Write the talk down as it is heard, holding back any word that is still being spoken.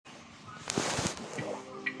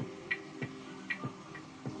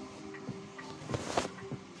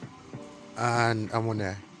And I'm on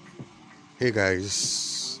air. Hey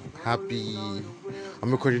guys, happy.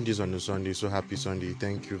 I'm recording this on a Sunday, so happy Sunday.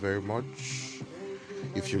 Thank you very much.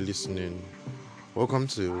 If you're listening, welcome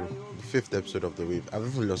to the fifth episode of The Wave. I've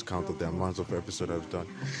even lost count of the amount of episode I've done,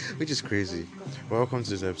 which is crazy. Welcome to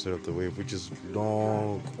this episode of The Wave, which is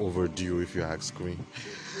long overdue if you ask me.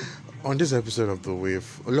 On this episode of The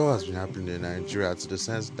Wave, a lot has been happening in Nigeria to the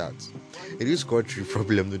sense that it is country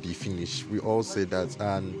problem no dey finish. We all say that,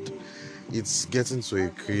 and it's getting to a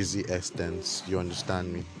crazy extent. You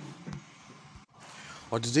understand me?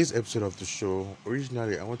 On today's episode of the show,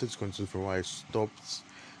 originally I wanted to continue from where I stopped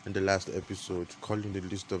in the last episode, calling the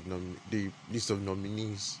list of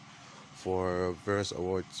nominees for various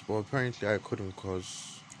awards. But apparently I couldn't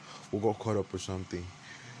because we got caught up with something.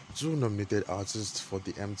 Two nominated artists for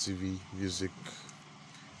the Abi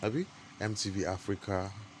MTV Africa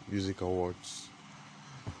Music Awards,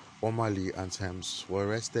 Omali and Thames, were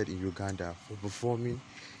arrested in Uganda for performing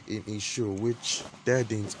in a show which they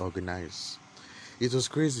didn't organize. It was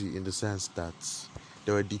crazy in the sense that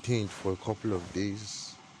they were detained for a couple of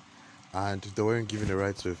days and they weren't given the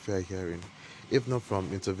right to a fair hearing, if not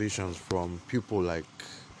from interventions from people like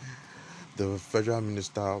the Federal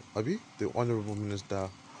Minister, the Honorable Minister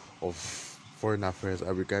of Foreign Affairs,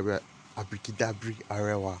 Abikidabri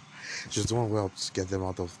Arewa. She's the one who helped get them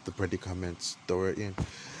out of the predicament they were in.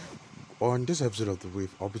 On this episode of The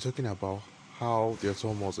Wave, I'll be talking about how their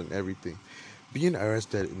turmoils and everything. Being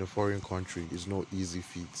arrested in a foreign country is no easy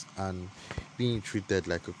feat, and being treated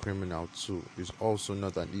like a criminal too is also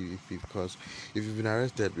not an easy feat because if you've been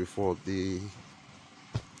arrested before, the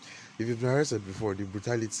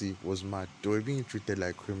brutality was mad. They were being treated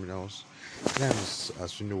like criminals. Clems,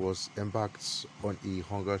 as we know, was embarked on a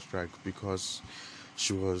hunger strike because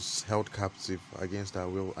she was held captive against her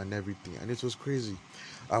will and everything, and it was crazy.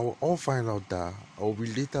 I will all find out that, or we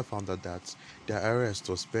later found out that their arrest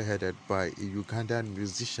was spearheaded by a Ugandan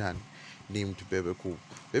musician named Bebeku.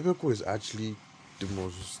 Bebeku is actually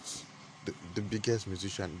the biggest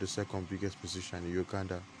musician, the second biggest musician in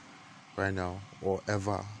Uganda right now or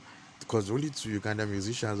ever. Because the only two Ugandan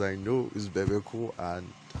musicians I know is Bebeku and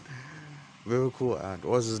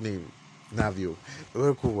what's his name? Navio.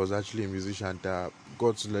 Bebeku was actually a musician that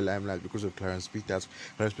got to the limelight because of Clarence Peters.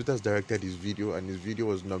 Clarence Peters directed his video, and his video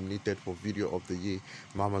was nominated for Video of the Year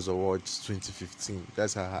Mama's Awards 2015.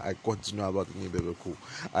 That's how I got to know about the name Bebeku.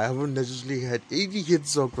 I haven't necessarily heard any hit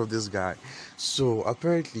song from this guy. So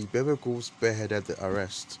apparently, Bebeku spearheaded the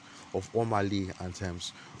arrest of Omali and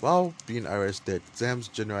Thames. While being arrested, Thames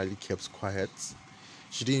generally kept quiet.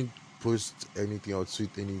 She didn't post anything or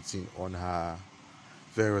tweet anything on her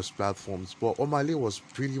various platforms, but Omale was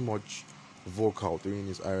pretty much vocal during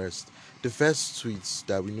his arrest. The first tweets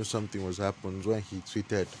that we knew something was happening was when he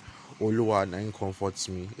tweeted, Oluwa Nine comforts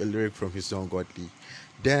me, a lyric from his song Godly.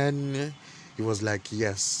 Then he was like,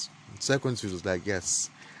 yes. Second tweet was like, yes,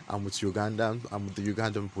 I'm with the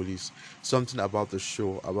Ugandan police. Something about the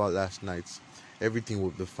show, about last night. Everything will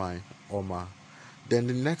be fine, Oma. Then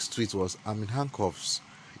the next tweet was, I'm in handcuffs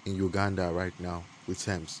in Uganda right now with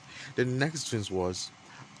Thames. Then the next tweet was,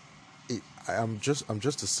 I'm just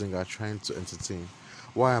a singer trying to entertain.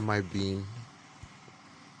 Why am I being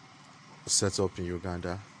set up in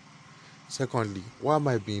Uganda? Secondly, why am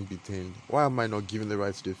I being detained? Why am I not given the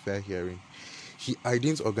right to the fair hearing? I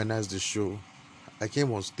didn't organize the show. I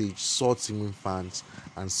came on stage, saw teaming fans,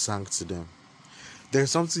 and sang to them.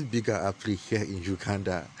 There's something bigger at play here in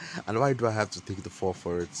Uganda, and why do I have to take the fall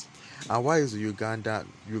for it? And why is Uganda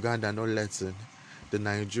not letting the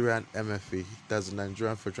Nigerian MFA, that's the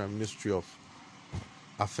Nigerian Federal Ministry of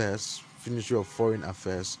Ministry of Foreign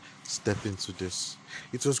Affairs, step into this?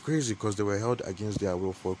 It was crazy because they were held against their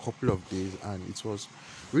will for a couple of days, and it was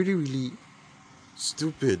really, really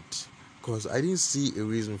stupid because I didn't see a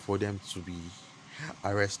reason for them to be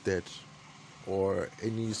arrested or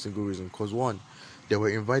any single reason. Because one, they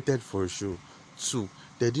were invited for a show. Two,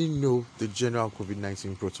 they didn't know the general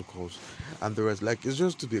COVID-19 protocols, and the rest. Like, it's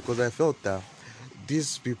just stupid because I felt that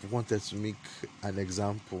these people wanted to make an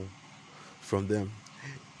example from them.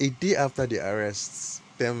 A day after the arrests,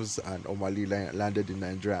 Thames and Omali landed in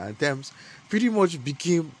Nigeria, and Thames pretty much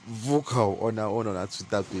became vocal on her own on her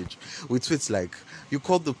Twitter page with tweets like, "You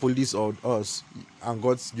called the police on us and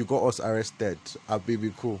you got us arrested. Ah,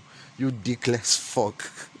 baby, cool. You dickless fuck."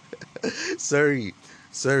 sorry,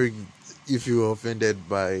 sorry if you were offended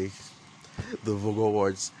by the vulgar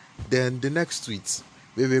words. Then the next tweet,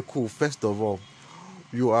 baby, cool. First of all,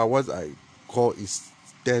 you are what I call is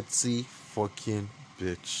dirty fucking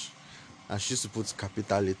bitch. And she used to put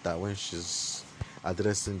capital letter when she's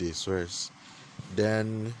addressing the swears.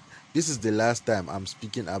 Then This is the last time I'm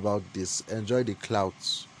speaking about this. Enjoy the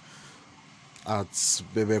clouds at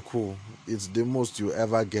Bebeku. It's the most you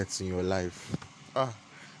ever get in your life. Ah,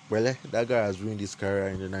 well, that guy has ruined his career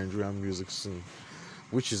in the Nigerian music scene,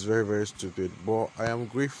 which is very, very stupid. But I am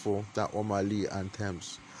grateful that Omali and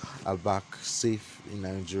Thames are back safe in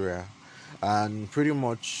Nigeria. And pretty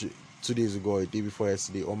much 2 days ago, a day before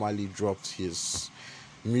yesterday, Omali dropped his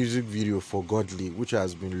music video for Godly, which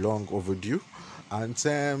has been long overdue. And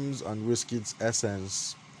Thames and Wizkid's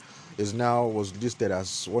Essence is now was listed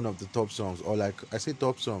as one of the top songs, or like I say,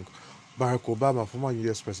 top song. Barack Obama, former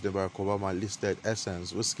U.S. President Barack Obama, listed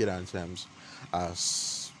Essence, Wizkid and Thames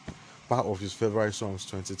as part of his favorite songs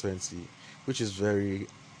 2020, which is very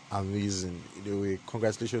amazing in a way.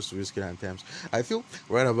 Congratulations to Wizkid and Thames. I feel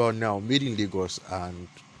right about now, Made in Lagos and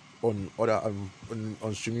on other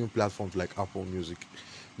on streaming platforms like Apple Music,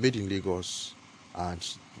 Made in Lagos and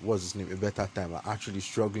what's his name, A Better Time are actually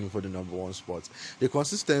struggling for the number one spot. The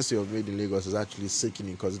consistency of Made in Lagos is actually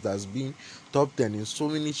sickening because it has been top 10 in so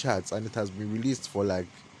many charts and it has been released for like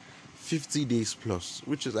 50 days plus,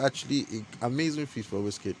 which is actually an amazing feat for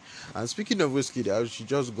Wizkid. And speaking of Wizkid, she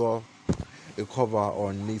just got a cover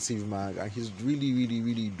on Native Mag, and he's really, really,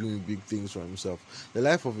 really doing big things for himself. The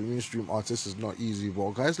life of a mainstream artist is not easy, but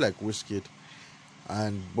guys like Wizkid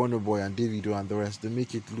and Bono Boy and Davido and the rest, they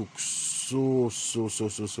make it look so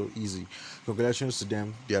easy. Congratulations to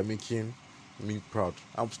them. They are making me proud.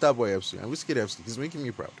 I'm Starboy FC and Wizkid FC. He's making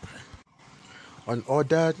me proud. On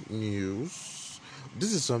other news,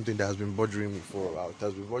 this is something that has been bothering me for a while. It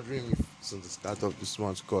has been bothering me since the start of this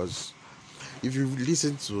month because if you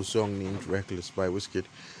listen to a song named Reckless by Wizkid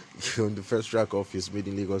on the first track of his Made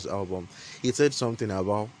in Lagos album, he said something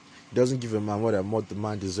about he doesn't give a man more than what the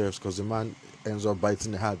man deserves because the man ends up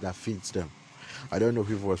biting the hand that feeds them. I don't know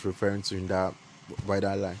who he was referring to in that by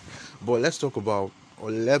that line. But let's talk about or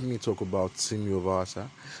let me talk about Simi Ovasa.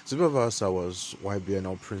 Simi Ovasa was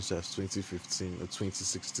YBNL Princess 2015 or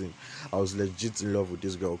 2016. I was legit in love with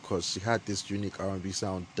this girl because she had this unique R&B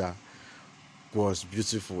sound that was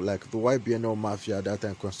beautiful. Like the YBNL Mafia at that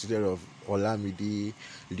time consisted of Olamide,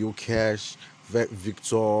 Lil Cash,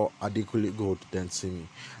 Victor, Adekunle Gold, then Timmy.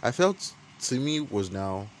 I felt Timmy was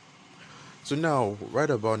now so now, right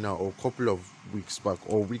about now, or a couple of weeks back,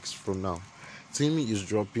 or weeks from now, Timmy is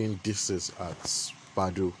dropping disses at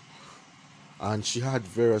Badu, and she had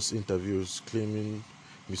various interviews claiming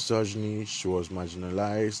misogyny, she was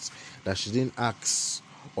marginalized, that she didn't ask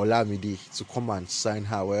Olamide to come and sign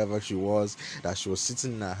her wherever she was, that she was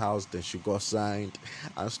sitting in her house, then she got signed,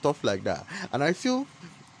 and stuff like that. And I feel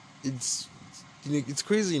it's it's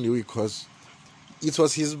crazy in a way because it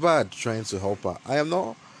was his bad trying to help her. I am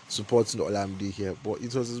not supporting Olamide here, but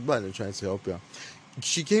it was his bad in trying to help her.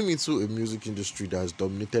 She came into a music industry that is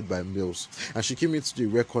dominated by males, and she came into the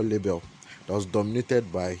record label that was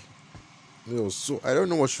dominated by males. So I don't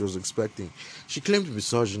know what she was expecting. She claimed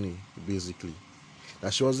misogyny, basically,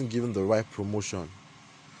 that she wasn't given the right promotion,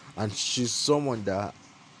 and she's someone that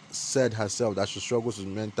said herself that she struggles with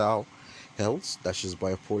mental health, that she's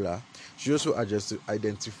bipolar. She also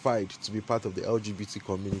identified to be part of the LGBT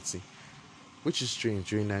community, which is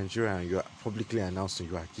strange. You're in Nigeria and you're publicly announcing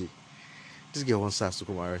you are gay. This girl wants us to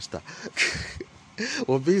come arrest her.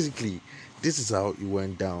 Well, basically, this is how it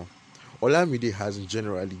went down. Olamide hasn't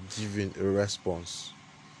generally given a response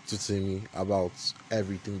to Timmy about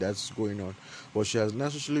everything that's going on, but she has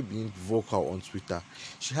necessarily been vocal on Twitter.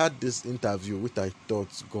 She had this interview which I thought,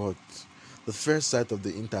 God, the first sight of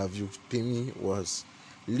the interview, Timmy was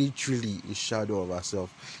literally a shadow of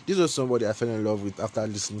herself. This was somebody I fell in love with after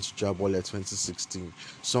listening to Jabole 2016,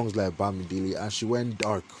 songs like Bamidele, and she went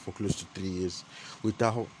dark for close to 3 years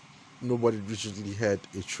without nobody recently heard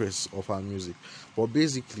a trace of her music. But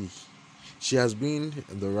basically, she has been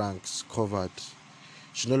in the ranks covered.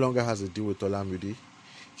 She no longer has a deal with Olamide.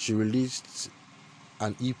 She released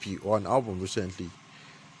an EP or an album recently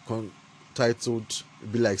titled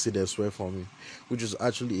Be Like Say They Swear For Me, which is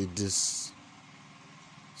actually a diss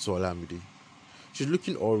to Olamide. She's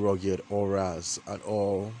looking all rugged, all ras, and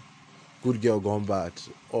all good girl gone bad.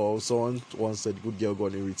 Or someone once said good girl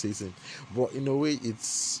gone irritating. But in a way,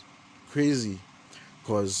 it's crazy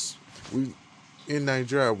because we in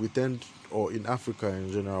Nigeria we tend or in Africa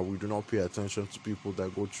in general we do not pay attention to people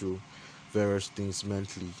that go through various things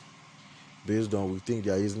mentally based on we think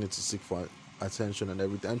they are using it to seek for attention and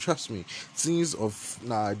everything. And trust me, teens of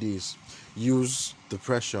nowadays use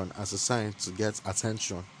depression as a sign to get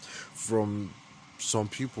attention from some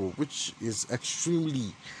people, which is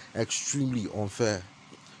extremely unfair.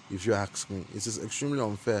 If you ask me, it is extremely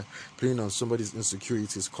unfair playing on somebody's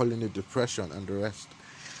insecurities, calling it depression and the rest.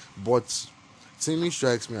 But Timmy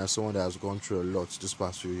strikes me as someone that has gone through a lot this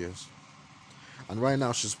past few years. And right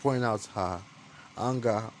now, she's pouring out her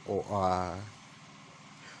anger or her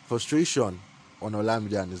frustration on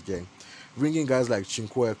Olamide and his gang, bringing guys like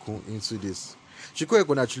Chinkoekun into this.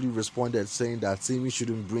 Chinkoekun actually responded saying that Timmy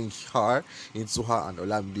shouldn't bring her into her and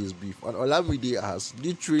Olamide's beef. And Olamide has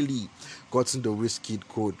literally gotten the whiskey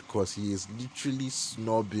code because he is literally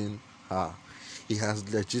snubbing her. He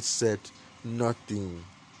has legit said nothing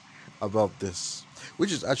about this,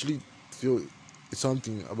 which is actually feel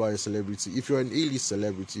something about a celebrity. If you're an A-list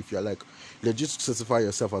celebrity, if you're like legit certify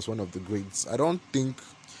yourself as one of the greats, I don't think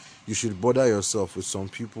you should bother yourself with some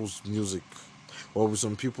people's music or with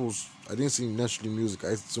some people's. I didn't say naturally music.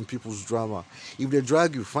 I some people's drama. If they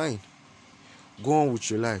drag you, fine. Go on with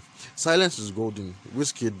your life. Silence is golden.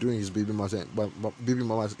 Whiskey doing his baby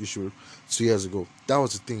mama's issue 2 years ago. That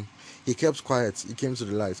was the thing. He kept quiet. He came to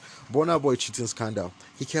the light. Burna Boy cheating scandal.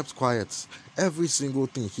 He kept quiet. Every single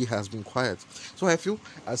thing he has been quiet. So I feel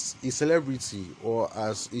as a celebrity or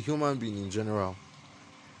as a human being in general,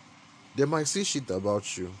 they might say shit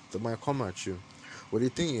about you. They might come at you. But the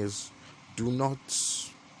thing is, do not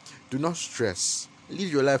do not stress.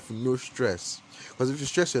 Live your life with no stress. Because if you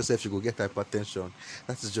stress yourself, you will get hypertension.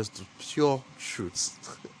 That is just the pure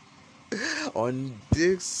truth. On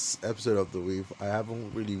this episode of The Wave, I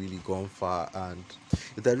haven't really gone far, and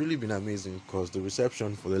it had really been amazing because the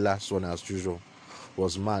reception for the last one, as usual,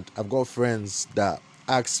 was mad. I've got friends that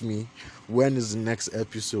ask me when is the next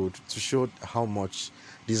episode to show how much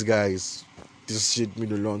these guys this shit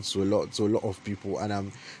mean a lot to a lot of people, and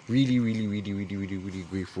I'm really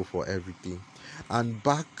grateful for everything. And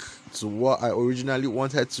back to what I originally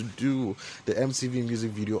wanted to do, the MTV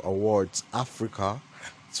Music Video Awards Africa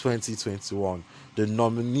 2021. The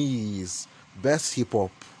nominees: Best Hip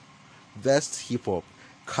Hop,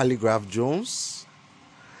 Calligraph Jones,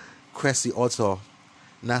 Cressy Otto,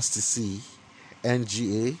 Nasty C,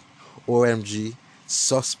 NGA, OMG,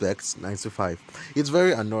 Suspects 95. It's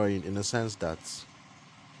very annoying in the sense that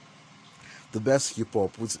the best hip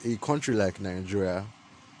hop with a country like Nigeria,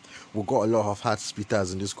 we got a lot of hard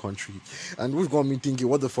spitters in this country, and which got me thinking,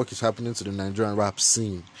 what the fuck is happening to the Nigerian rap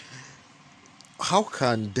scene? How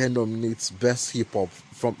can they nominate best hip hop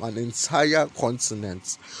from an entire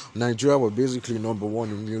continent? Nigeria were basically number one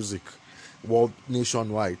in music, world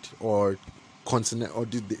nationwide or continent or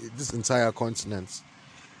this entire continent.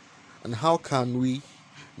 And how can we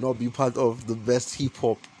not be part of the best hip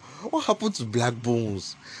hop? What happened to Black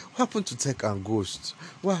Bones? What happened to Tech and Ghost?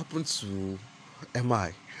 What happened to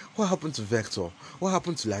MI? What happened to Vector? What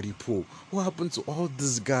happened to Ladipo? What happened to all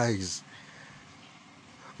these guys?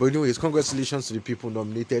 But anyways, congratulations to the people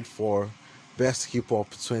nominated for Best Hip Hop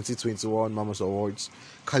 2021 Mamas Awards: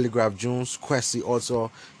 Calligraph Jones, Kwesi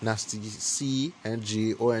Otto, Nasty C,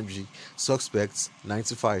 NG, OMG, Suspects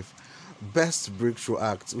 95. Best Breakthrough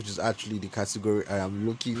Act, which is actually the category I am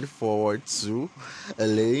looking forward to: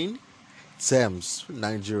 Elaine, Thames,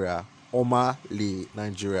 Nigeria; Omar Lee,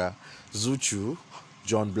 Nigeria; Zuchu,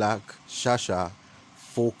 John Black, Shasha,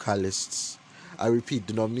 Vocalists. I repeat,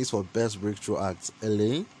 the nominees for Best Breakthrough Act: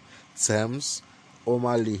 Elaine, Thames,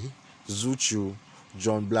 Omar Lee, Zuchu,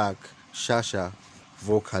 John Black, Shasha,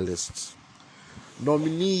 Vocalists.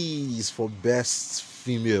 Nominees for Best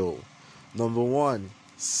Female: number one,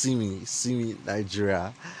 Simi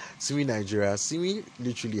Nigeria. Simi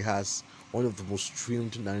literally has one of the most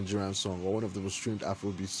streamed Nigerian song or one of the most streamed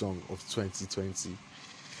Afrobeat song of 2020,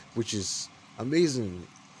 which is amazing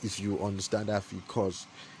if you understand that because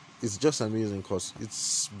it's just amazing because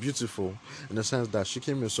it's beautiful in the sense that she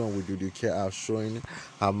came in song with Dudu Care showing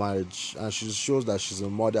her marriage, and she shows that she's a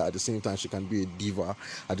mother at the same time she can be a diva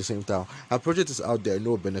at the same time. Her project is out there,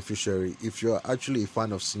 no beneficiary. If you're actually a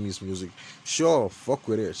fan of Simi's music, sure, fuck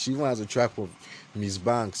with it. She even has a track with Miss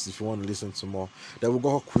Banks if you want to listen to more. Then we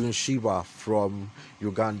got Queen Sheba from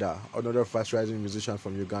Uganda, another fast rising musician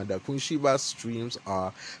from Uganda. Queen Sheba's streams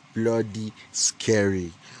are bloody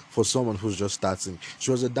scary for someone who's just starting.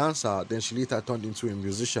 She was a dancer, then she later turned into a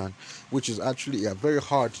musician, which is actually a very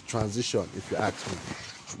hard transition if you ask me.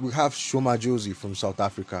 We have Shoma Josie from South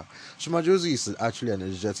Africa. Shoma Josie is actually an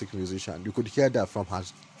energetic musician. You could hear that from her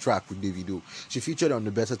track with Davido. She featured on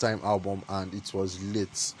the Better Time album and it was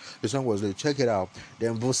lit. The song was lit. Check it out.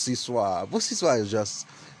 Then Bosiswa. Bosiswa is just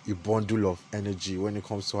a bundle of energy when it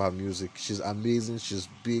comes to her music. She's amazing, she's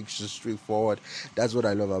big, she's straightforward. That's what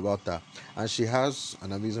I love about her. And she has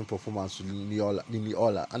an amazing performance with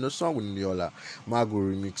Niniola. And the song with Niniola, Margo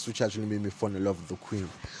Remix, which actually made me fall in love with the Queen.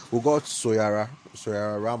 We got Soyara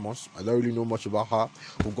Ramos. I don't really know much about her.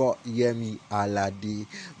 We got Yemi Alade,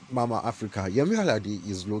 Mama Africa. Yemi Alade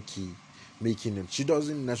is low key making it. She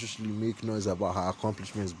doesn't necessarily make noise about her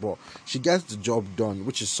accomplishments, but she gets the job done,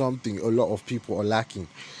 which is something a lot of people are lacking.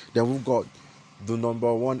 Then we've got the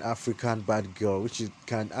number one African bad girl, which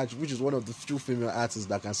is one of the few female artists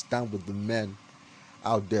that can stand with the men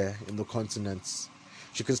out there in the continents.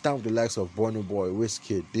 She can stand with the likes of Burna Boy,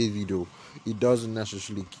 Wizkid, Davido. It doesn't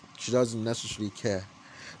necessarily She doesn't necessarily care,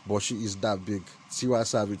 but she is that big. Tiwa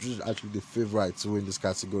Savage, which is actually the favorite to win this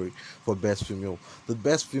category for Best Female. The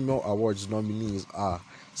Best Female Awards nominees are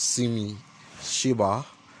Simi, Shiba,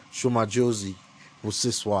 Shoma Josie,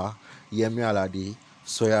 Busiswa, Yemi Alade,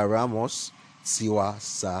 Soya Ramos, Tiwa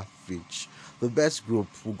Savage. The Best Group,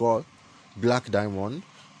 we got Black Diamond,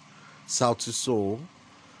 Sauti Soul,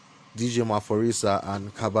 DJ Maforisa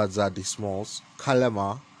and Kabadza the Smalls,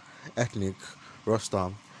 Kalema, Ethnic,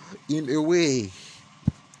 Rostam. In a way,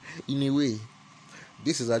 in a way,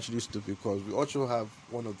 this is actually stupid because we also have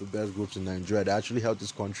one of the best groups in Nigeria that actually helped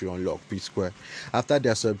this country unlock P Square. After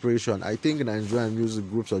their separation, I think Nigerian music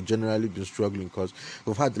groups have generally been struggling because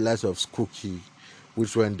we've had the likes of Skookie,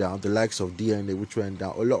 which went down, the likes of DNA, which went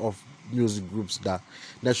down, a lot of music groups that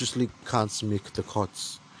necessarily can't make the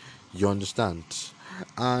cuts. You understand?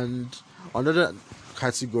 And another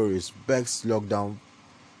category is best lockdown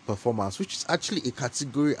performance, which is actually a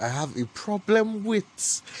category I have a problem with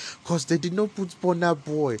because they did not put Burna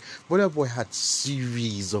Boy. Burna Boy had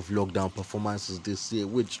series of lockdown performances this year,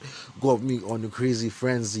 which got me on a crazy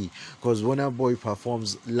frenzy because Burna Boy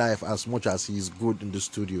performs live as much as he is good in the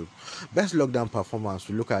studio. Best lockdown performance,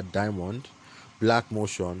 we look at Diamond, Black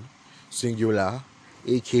Motion, Singular,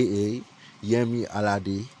 aka Yemi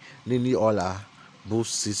Alade, Nini Ola,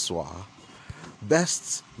 Busiswa.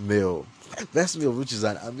 Best male. Best male, which is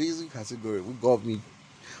an amazing category. We got me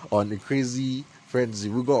on a crazy frenzy.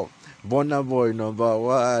 We got Burna Boy number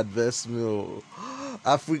one, best male.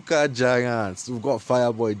 Africa Giants. We've got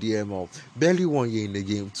Fireboy DMO. Barely 1 year in the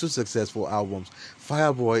game, 2 successful albums.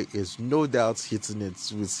 Fireboy is no doubt hitting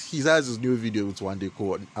it with he has his new video with One Day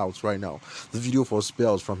Code out right now. The video for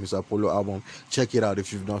Spells from his Apollo album. Check it out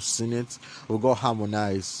if you've not seen it. We've got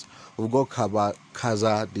Harmonize. We've got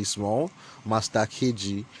Kaza the Small, Master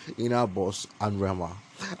KG, Inner Boss, and Rema.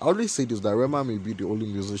 I always say this that Rema may be the only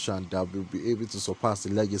musician that will be able to surpass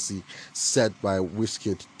the legacy set by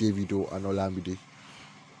Wizkid, Davido, and Olamide,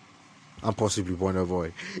 and possibly Burna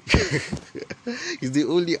Boy. He's the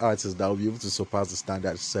only artist that will be able to surpass the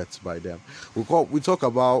standard set by them. We talk a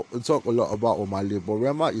lot about Omale, but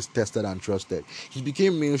Rema is tested and trusted. He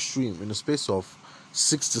became mainstream in the space of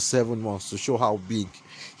 6 to 7 months to show how big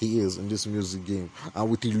he is in this music game, and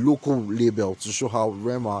with a local label to show how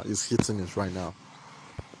Rema is hitting it right now.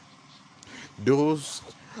 Those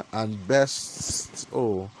and best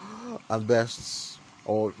or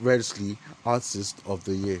Redsley Artist of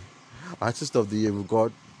the Year. Artist of the Year, we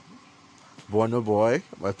got Burna Boy,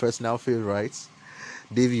 my personal favorite,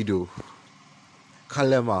 Davido,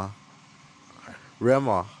 Kalema,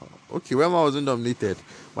 Rema. Okay, Rema wasn't nominated.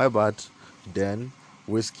 My bad. Then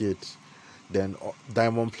Wizkid, then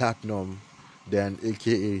Diamond Platinum, then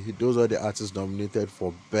AKA. Those are the artists nominated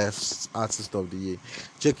for Best Artist of the Year.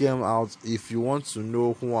 Check them out. If you want to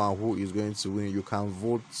know who is going to win, you can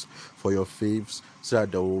vote for your faves so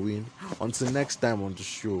that they will win. Until next time on the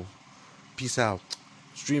show, peace out.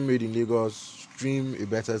 Stream Made in Lagos, stream A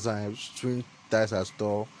Better Time, stream Ties at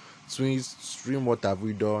Store, stream What Have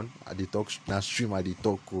We Done at the talk, now stream at the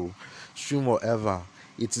talk, stream whatever.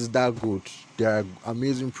 It is that good. There are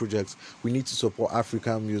amazing projects. We need to support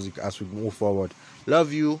African music as we move forward.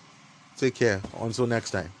 Love you. Take care. Until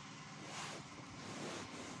next time.